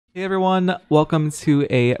Hey everyone, welcome to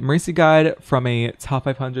a Mercy guide from a top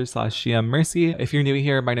 500/GM Mercy. If you're new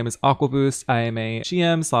here, my name is AquaBoost. I am a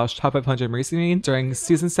GM/top 500 Mercy main. During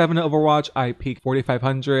season 7 of Overwatch, I peaked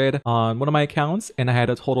 4500 on one of my accounts, and I had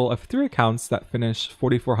a total of 3 accounts that finished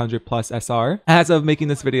 4400 plus SR. As of making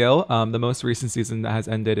this video, the most recent season that has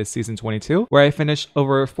ended is season 22, where I finished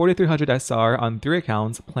over 4300 SR on 3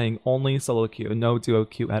 accounts, playing only solo queue, no duo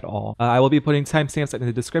queue at all. I will be putting timestamps in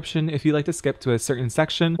the description if you'd like to skip to a certain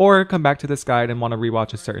section or come back to this guide and want to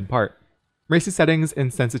rewatch a certain part. Mercy settings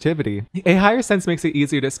and sensitivity. A higher sense makes it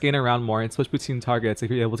easier to scan around more and switch between targets if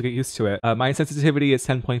you're able to get used to it. My sensitivity is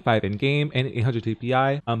 10.5 in game and 800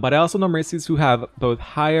 DPI, but I also know Mercies who have both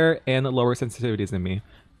higher and lower sensitivities than me,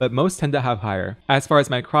 but most tend to have higher. As far as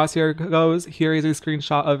my crosshair goes, here is a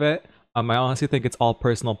screenshot of it. I honestly think it's all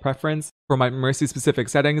personal preference. For my Mercy specific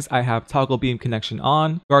settings, I have toggle beam connection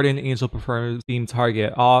on, Guardian Angel prefers beam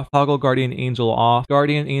target off, toggle Guardian Angel off,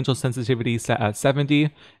 Guardian Angel sensitivity set at 70,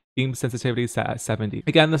 beam sensitivity set at 70.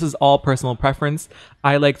 Again, this is all personal preference.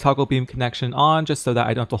 I like toggle beam connection on just so that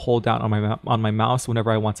I don't have to hold down on my mouse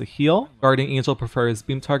whenever I want to heal. Guardian Angel prefers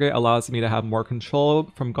beam target, allows me to have more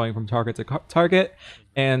control from going from target to target.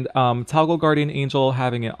 And toggle Guardian Angel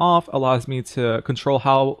having it off allows me to control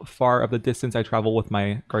how far of the distance I travel with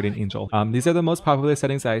my Guardian Angel. These are the most popular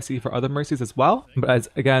settings that I see for other Mercies as well, but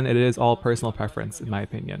again, it is all personal preference in my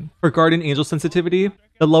opinion. For Guardian Angel sensitivity,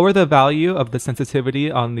 the lower the value of the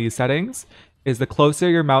sensitivity on these settings is the closer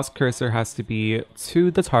your mouse cursor has to be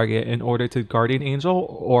to the target in order to Guardian Angel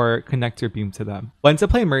or connect your beam to them. When to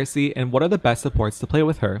play Mercy and what are the best supports to play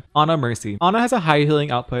with her? Ana Mercy. Ana has a high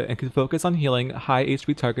healing output and can focus on healing high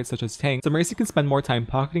HP targets such as tanks, so Mercy can spend more time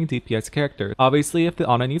pocketing DPS characters. Obviously, if the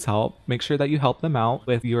Ana needs help, make sure that you help them out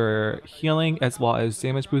with your healing as well as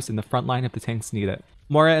damage boost in the front line if the tanks need it.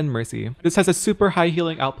 Moira and Mercy. This has a super high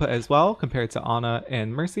healing output as well compared to Ana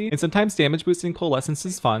and Mercy, and sometimes damage boosting Coalescence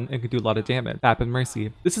is fun and can do a lot of damage. BAP and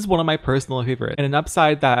Mercy. This is one of my personal favorites, and an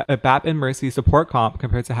upside that a BAP and Mercy support comp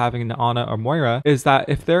compared to having an Ana or Moira is that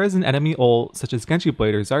if there is an enemy ult such as Genji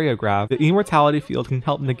Blade or Zarya Grav, the immortality field can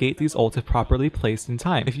help negate these ults if properly placed in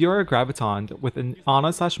time. If you're a Graviton with an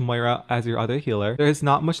Ana/Moira as your other healer, there is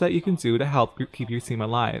not much that you can do to help keep your team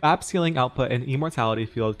alive. BAP's healing output and immortality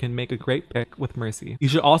field can make a great pick with Mercy. You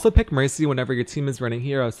should also pick Mercy whenever your team is running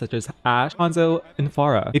heroes such as Ashe, Hanzo, and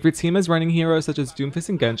Pharah. If your team is running heroes such as Doomfist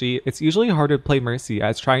and Genji, it's usually harder to play Mercy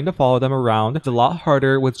as trying to follow them around is a lot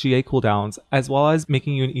harder with GA cooldowns, as well as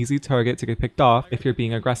making you an easy target to get picked off if you're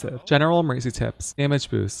being aggressive. General Mercy tips. Damage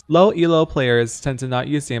boost. Low elo players tend to not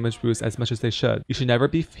use damage boost as much as they should. You should never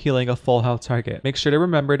be healing a full health target. Make sure to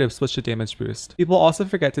remember to switch to damage boost. People also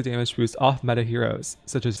forget to damage boost off meta heroes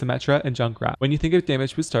such as Symmetra and Junkrat. When you think of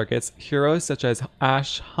damage boost targets, heroes such as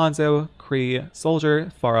Ashe, Hanzo, Kree,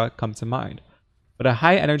 Soldier, Pharah come to mind. But a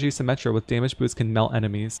high energy Symmetra with damage boost can melt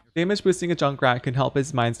enemies. Damage boosting a Junkrat can help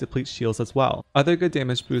his mines deplete shields as well. Other good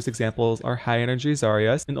damage boost examples are high energy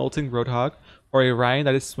Zarya and ulting Roadhog, or a Ryan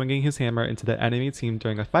that is swinging his hammer into the enemy team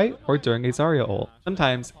during a fight or during a Zarya ult.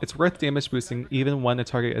 Sometimes, it's worth damage boosting even when the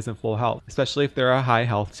target isn't full health, especially if they're a high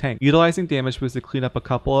health tank. Utilizing damage boost to clean up a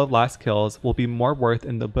couple of last kills will be more worth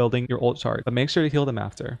in the building your ult chart, but make sure to heal them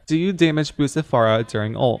after. Do you damage boost a Pharah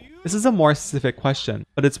during ult? This is a more specific question,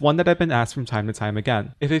 but it's one that I've been asked from time to time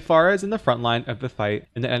again. If a Pharah is in the front line of the fight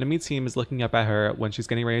and the enemy team is looking up at her when she's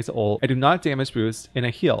getting ready to ult, I do not damage boost and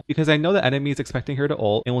I heal, because I know the enemy is expecting her to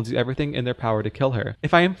ult and will do everything in their power to kill her.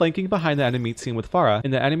 If I am flanking behind the enemy team with Pharah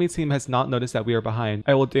and the enemy team has not noticed that we are behind,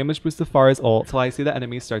 I will damage boost the Pharah's ult till I see the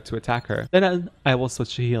enemy start to attack her. Then I will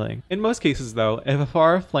switch to healing. In most cases though, if a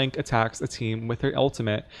Pharah flank attacks a team with her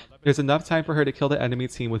ultimate, there's enough time for her to kill the enemy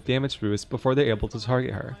team with damage boost before they're able to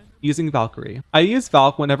target her. Using Valkyrie. I use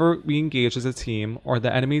Valk whenever we engage as a team or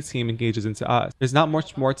the enemy team engages into us. There's not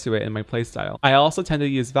much more to it in my playstyle. I also tend to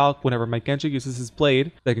use Valk whenever my Genji uses his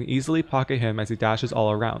blade that can easily pocket him as he dashes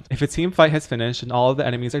all around. If a team fight has finished and all of the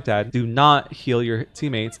enemies are dead, do not heal your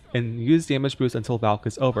teammates and use damage boost until Valk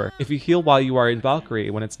is over. If you heal while you are in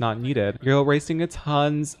Valkyrie when it's not needed, you're wasting a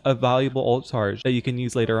tons of valuable ult charge that you can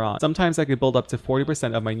use later on. Sometimes I could build up to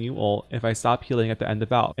 40% of my new ult if I stop healing at the end of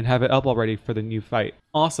Valk and have it up already for the new fight.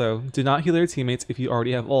 Also, do not heal your teammates if you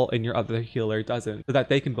already have ult and your other healer doesn't, so that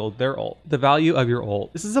they can build their ult. The value of your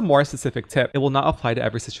ult. This is a more specific tip. It will not apply to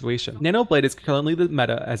every situation. Nano Blade is currently the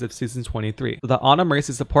meta as of season 23, so the Ana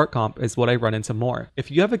Mercy support comp is what I run into more.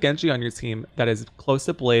 If you have a Genji on your team that is close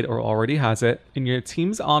to Blade or already has it, and your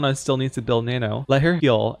team's Ana still needs to build Nano, let her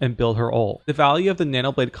heal and build her ult. The value of the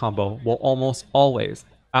Nano Blade combo will almost always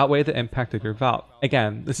outweigh the impact of your Valk.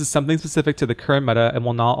 Again, this is something specific to the current meta and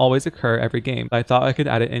will not always occur every game, but I thought I could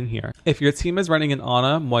add it in here. If your team is running an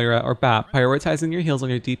Ana, Moira, or BAP, prioritizing your heals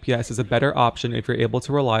on your DPS is a better option if you're able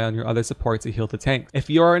to rely on your other support to heal the tank.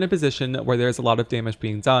 If you are in a position where there's a lot of damage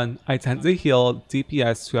being done, I tend to heal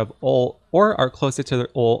DPS who have ult or are closer to their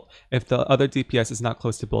ult if the other DPS is not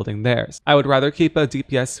close to building theirs. I would rather keep a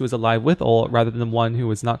DPS who is alive with ult rather than one who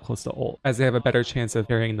is not close to ult, as they have a better chance of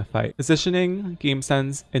carrying the fight. Positioning, game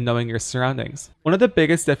sense, and knowing your surroundings. One of the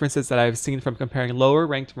biggest differences that I've seen from comparing lower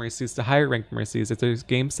ranked Mercies to higher ranked Mercies is their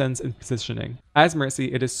game sense and positioning. As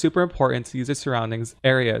Mercy, it is super important to use your surroundings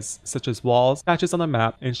areas such as walls, patches on the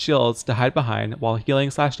map, and shields to hide behind while healing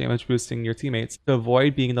 / damage boosting your teammates to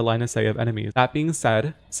avoid being in the line of sight of enemies. That being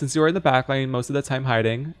said, since you are in the backline most of the time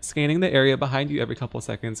hiding, scanning the area behind you every couple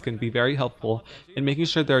seconds can be very helpful in making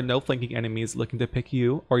sure there are no flanking enemies looking to pick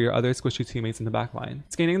you or your other squishy teammates in the backline.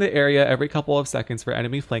 Scanning the area every couple of seconds for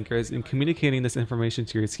enemy flankers and communicating this information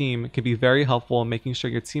to your team can be very helpful in making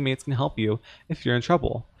sure your teammates can help you if you're in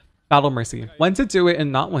trouble. Battle Mercy. When to do it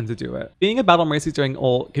and not when to do it. Being a Battle Mercy during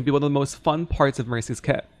ult can be one of the most fun parts of Mercy's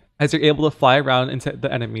kit, as you're able to fly around into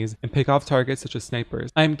the enemies and pick off targets such as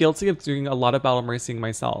snipers. I am guilty of doing a lot of Battle Mercying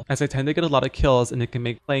myself, as I tend to get a lot of kills and it can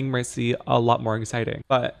make playing Mercy a lot more exciting.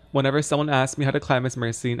 But whenever someone asks me how to climb as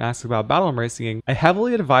Mercy and asks about Battle Mercying, I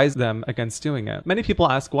heavily advise them against doing it. Many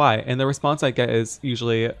people ask why, and the response I get is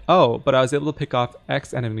usually, oh, but I was able to pick off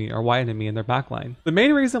X enemy or Y enemy in their backline. The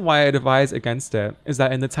main reason why I advise against it is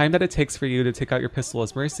that in the time that it takes for you to take out your pistol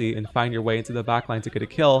as Mercy and find your way into the backline to get a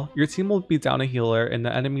kill, your team will be down a healer and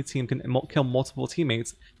the enemy team can kill multiple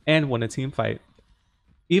teammates and win a team fight,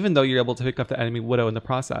 even though you're able to pick up the enemy Widow in the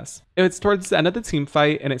process. If it's towards the end of the team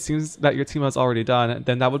fight and it seems that your team has already done,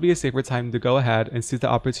 then that would be a safer time to go ahead and seize the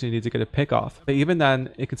opportunity to get a pick off. But even then,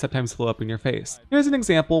 it can sometimes blow up in your face. Here's an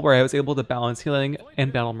example where I was able to balance healing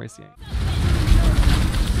and Battle Mercying.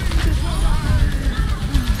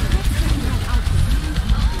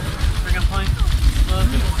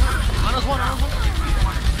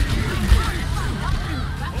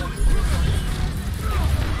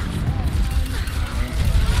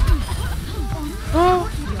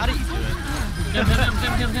 How do you do it?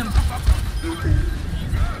 Him.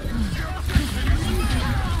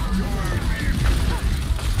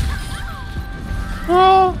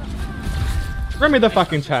 Run me the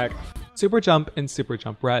fucking check. Super Jump and Super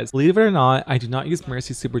Jump Res. Believe it or not, I do not use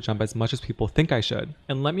Mercy Super Jump as much as people think I should.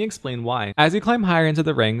 And let me explain why. As you climb higher into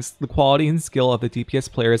the ranks, the quality and skill of the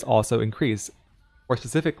DPS players also increase. More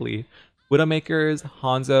specifically, Widowmakers,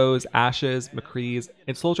 Hanzos, Ashes, McCrees,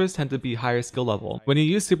 and soldiers tend to be higher skill level. When you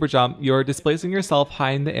use Super Jump, you're displacing yourself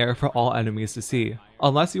high in the air for all enemies to see,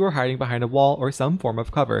 unless you are hiding behind a wall or some form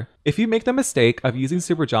of cover. If you make the mistake of using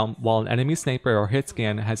Super Jump while an enemy sniper or hit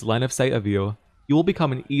scan has line of sight of you, you will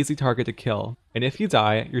become an easy target to kill, and if you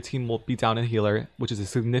die, your team will be down a healer, which is a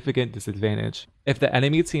significant disadvantage. If the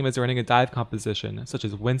enemy team is running a dive composition, such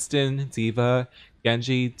as Winston, D.Va,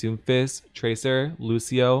 Genji, Doomfist, Tracer,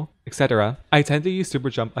 Lucio, etc., I tend to use Super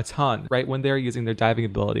Jump a ton right when they are using their diving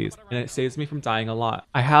abilities, and it saves me from dying a lot.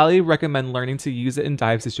 I highly recommend learning to use it in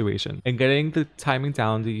dive situations, and getting the timing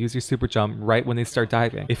down to use your Super Jump right when they start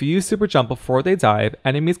diving. If you use Super Jump before they dive,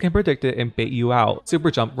 enemies can predict it and bait you out. Super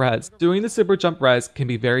Jump Res. Doing the Super Jump Res can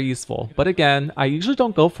be very useful, but again, I usually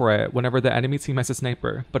don't go for it whenever the enemy team has a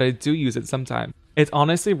sniper, but I do use it sometimes. It's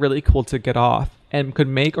honestly really cool to get off, and could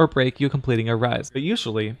make or break you completing a res. But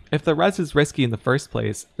usually, if the res is risky in the first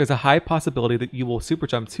place, there's a high possibility that you will super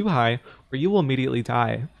jump too high or you will immediately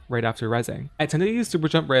die right after resing. I tend to use super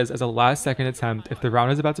jump res as a last second attempt if the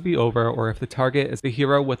round is about to be over or if the target is the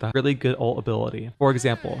hero with a really good ult ability. For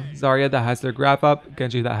example, Zarya that has their grab up,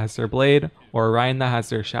 Genji that has their blade, or Orion that has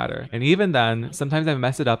their shatter. And even then, sometimes I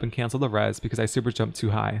mess it up and cancel the res because I super jump too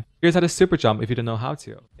high. Here's how to super jump if you don't know how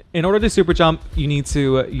to. In order to super jump, you need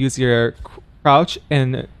to use your crouch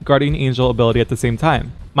and guardian angel ability at the same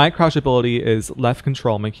time. My crouch ability is left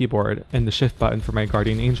control on my keyboard and the shift button for my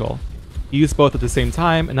guardian angel. You use both at the same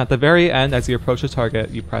time, and at the very end as you approach the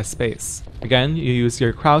target, you press space. Again, you use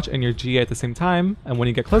your crouch and your G at the same time, and when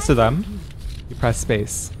you get close to them, you press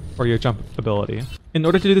space, or your jump ability. In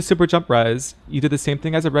order to do the super jump res, you do the same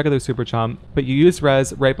thing as a regular super jump, but you use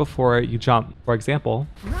res right before you jump. For example,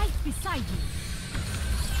 right beside you.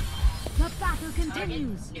 The battle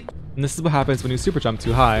continues. And this is what happens when you super jump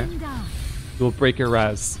too high. You will break your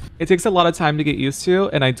res. It takes a lot of time to get used to,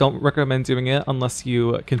 and I don't recommend doing it unless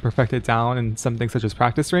you can perfect it down in something such as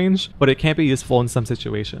practice range, but it can be useful in some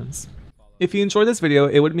situations. If you enjoyed this video,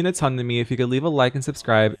 it would mean a ton to me if you could leave a like and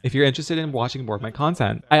subscribe if you're interested in watching more of my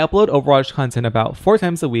content. I upload Overwatch content about 4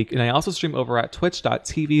 times a week, and I also stream over at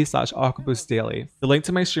twitch.tv/AquaBoost daily. The link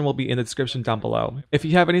to my stream will be in the description down below. If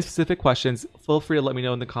you have any specific questions, feel free to let me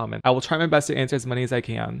know in the comments. I will try my best to answer as many as I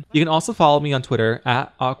can. You can also follow me on Twitter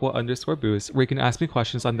at aqua_boost, where you can ask me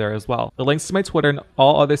questions on there as well. The links to my Twitter and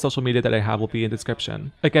all other social media that I have will be in the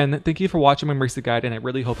description. Again, thank you for watching my Mercy Guide, and I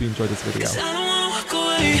really hope you enjoyed this video.